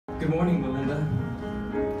Good morning, Melinda.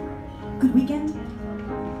 Good weekend?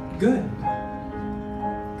 Good.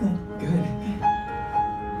 Good. Good.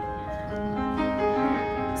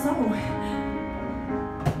 So,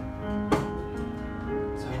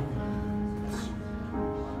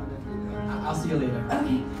 I'll see you later.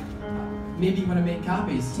 okay. Maybe you want to make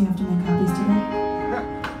copies. Do you have to make copies today?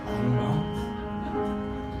 I don't know.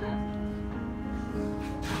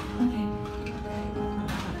 Okay.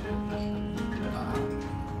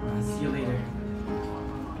 I'll see you later.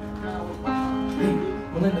 Hey,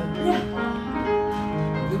 Melinda. Yeah.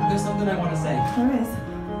 There's something I want to say. There is.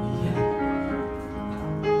 Yeah.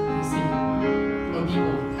 You see, when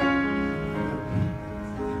people...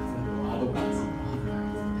 all the ones.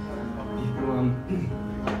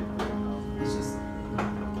 It's just...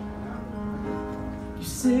 You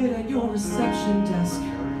sit at your reception desk,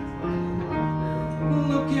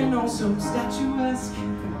 looking all so statuesque,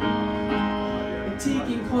 and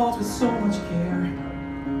taking calls with so much care,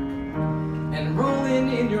 and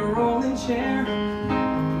rolling in your rolling chair,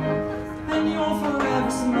 and you're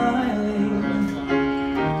forever smiling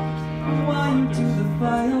while you do the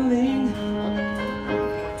filing.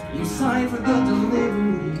 You sign for the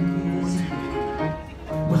deliveries.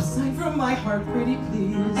 Well, sign from my heart, pretty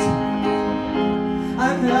please.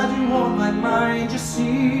 I've had you on my mind, you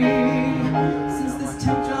see, since this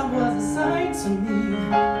temp job was assigned to me.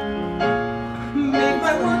 Make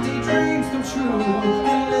my workday dreams come true,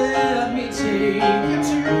 and let me take you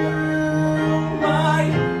to my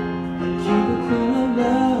cubicle of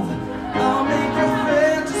love. I'll make your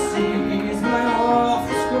fantasies my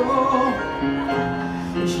office scroll.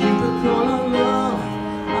 Cubicle of love,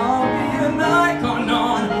 I'll be an icon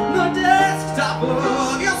on the desktop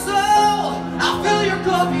of your soul. I'll fill your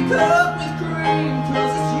coffee cup with cream,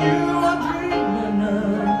 'cause it's you I'm dreaming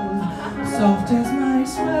of. Soft as my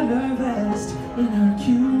sweater vest in our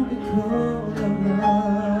cubicle of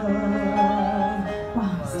love.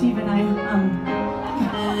 Wow, Steve and I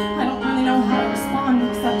don't really know how to respond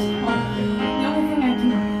except, the only thing I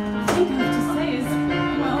can think of to say is,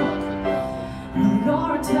 well,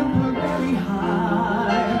 you're a temporary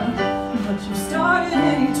hire, but you started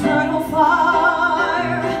an eternal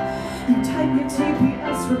fire. You type your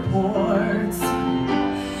TPS reports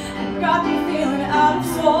and got me feeling out of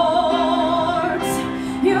sorts.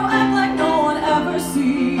 You act like no one ever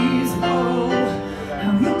sees, oh,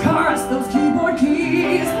 how you caress those keyboard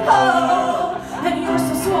keys, oh, and you're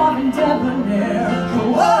so suave and debonair,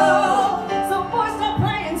 oh, so boy, stop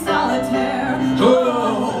playing solitaire,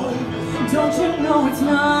 oh, don't you know it's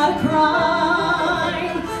not a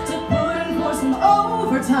crime to put in for some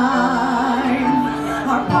overtime?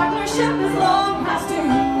 Our partnership is long past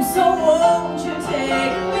due, so won't you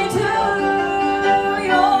take me to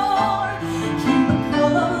your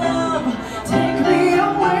cubicle of love? Take me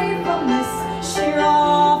away from this sheer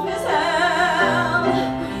office hell.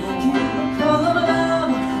 Cubicle of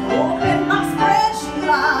love, open my spreadsheet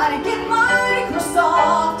like in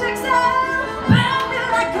Microsoft Excel. Bend me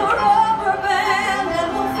like a rubber band and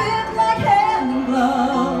we'll fit like hand and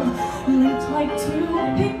glove. Linked like two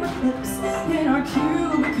paper clips in our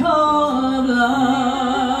cubicle of love.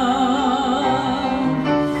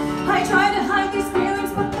 I try to hide these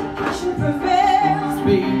feelings, but the passion prevails.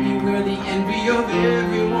 Baby, we're the envy of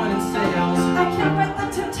everyone in sales. I can't fight the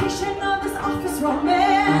temptation of this office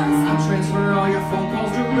romance. I'll transfer all your phone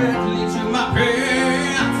calls directly to my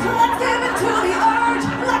pants. So let's give it to the urge,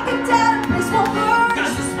 like a dead peaceful bird.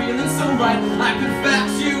 Got this feeling so right, I could fax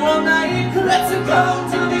you all night. Let's go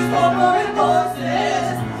to these corporate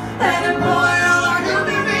voices and employ all our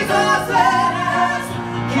human resources.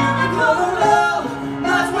 Cubicle of love,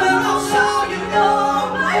 that's where I'll show you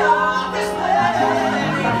know my office way.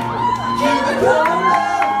 Cubicle of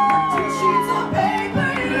love, 2 sheets of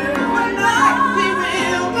paper, you and I, we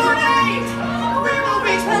will donate. We will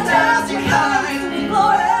reach fantastic heights,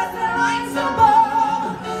 employers and lights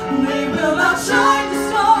above. We will outshine the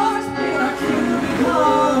stars in our cubicle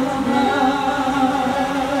of love.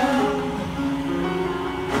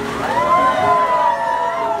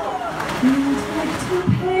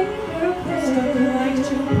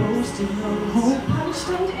 Hole punched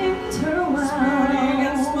and interwound,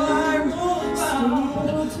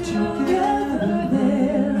 stapled to